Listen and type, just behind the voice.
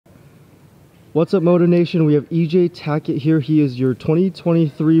What's up, Motor Nation? We have Zac Tackett here. He is your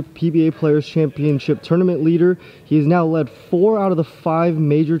 2023 PBA Players Championship tournament leader. He has now led 4 out of the 5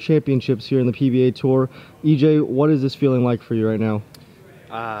 major championships here in the PBA Tour. EJ, what is this feeling like for you right now?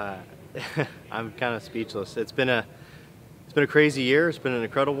 I'm kind of speechless. It's been a crazy year. It's been an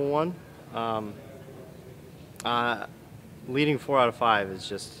incredible one. Leading 4 out of 5 is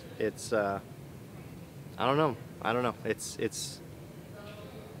just, I don't know. I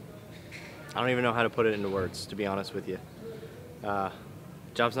don't even know how to put it into words, to be honest with you.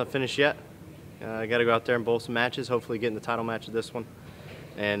 Job's not finished yet. I got to go out there and bowl some matches, hopefully get in the title match of this one,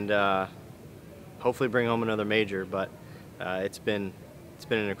 and hopefully bring home another major. But it's been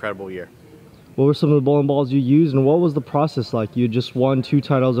an incredible year. What were some of the bowling balls you used, and what was the process like? You just won 2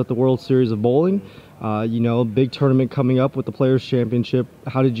 titles at the World Series of Bowling. You know, big tournament coming up with the Players Championship.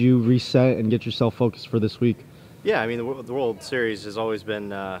 How did you reset and get yourself focused for this week? Yeah, I mean, the World Series has always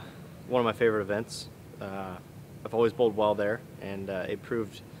been one of my favorite events. I've always bowled well there, and it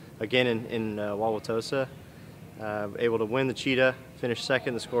proved again in Wauwatosa. Able to win the Cheetah, finish second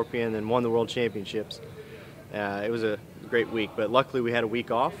in the Scorpion, and won the World Championships. It was a great week, but luckily we had a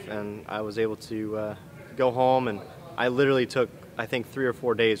week off, and I was able to go home, and I literally took, I think, 3 or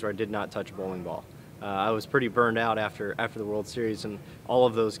 4 days where I did not touch a bowling ball. I was pretty burned out after the World Series and all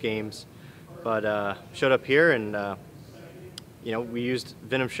of those games, but showed up here, and you know, we used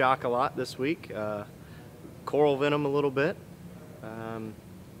Venom Shock a lot this week, Coral Venom a little bit.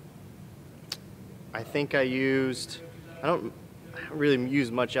 I think I don't really use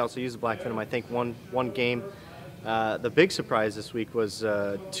much else. I used the Black Venom, I think, one game. The big surprise this week was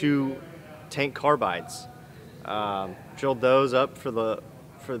 2 tank carbides. Drilled those up for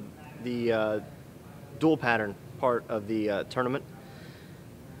the dual pattern part of the tournament.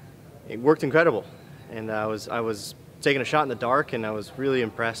 It worked incredible, and I was taking a shot in the dark, and I was really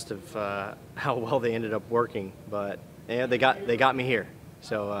impressed of how well they ended up working. But yeah, they got me here.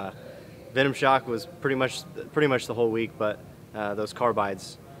 So Venom Shock was pretty much the whole week, but those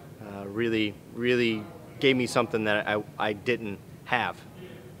carbides really gave me something that I didn't have.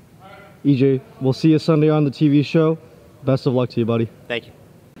 EJ, we'll see you Sunday on the TV show. Best of luck to you, buddy. Thank you.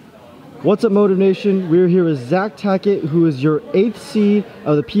 What's up, Motor Nation? We're here with Zac Tackett, who is your 8th seed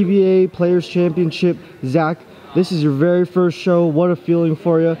of the PBA Players Championship. Zac, this is your very first show. What a feeling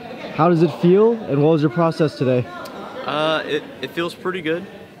for you. How does it feel, and what was your process today? It feels pretty good.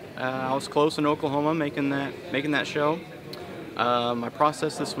 I was close in Oklahoma making that show. My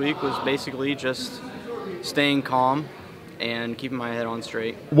process this week was basically just staying calm and keeping my head on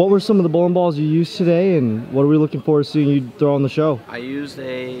straight. What were some of the bowling balls you used today, and what are we looking forward to seeing you throw on the show? I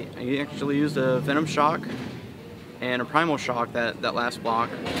actually used a Venom Shock and a Primal Shock that last block,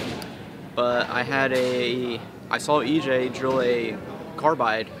 but I saw EJ drill a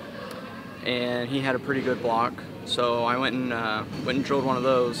carbide, and he had a pretty good block, so I went and drilled one of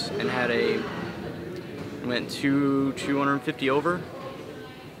those and went 250 over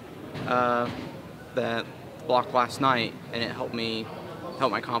that block last night, and it helped my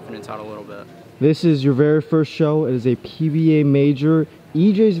confidence out a little bit. This is your very first show. It is a PBA major.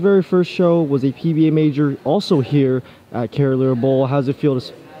 EJ's very first show was a PBA major, also here at Carolina Bowl. How does it feel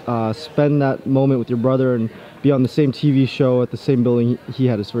to spend that moment with your brother and be on the same TV show at the same building he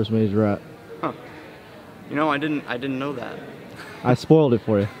had his first major at? Huh. You know, I didn't know that. I spoiled it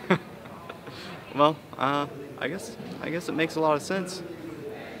for you. Well, I guess it makes a lot of sense,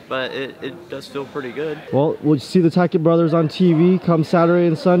 but it does feel pretty good. Well, we'll see the Tackett brothers on TV come Saturday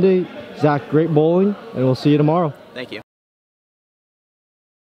and Sunday. Zac, great bowling, and we'll see you tomorrow. Thank you.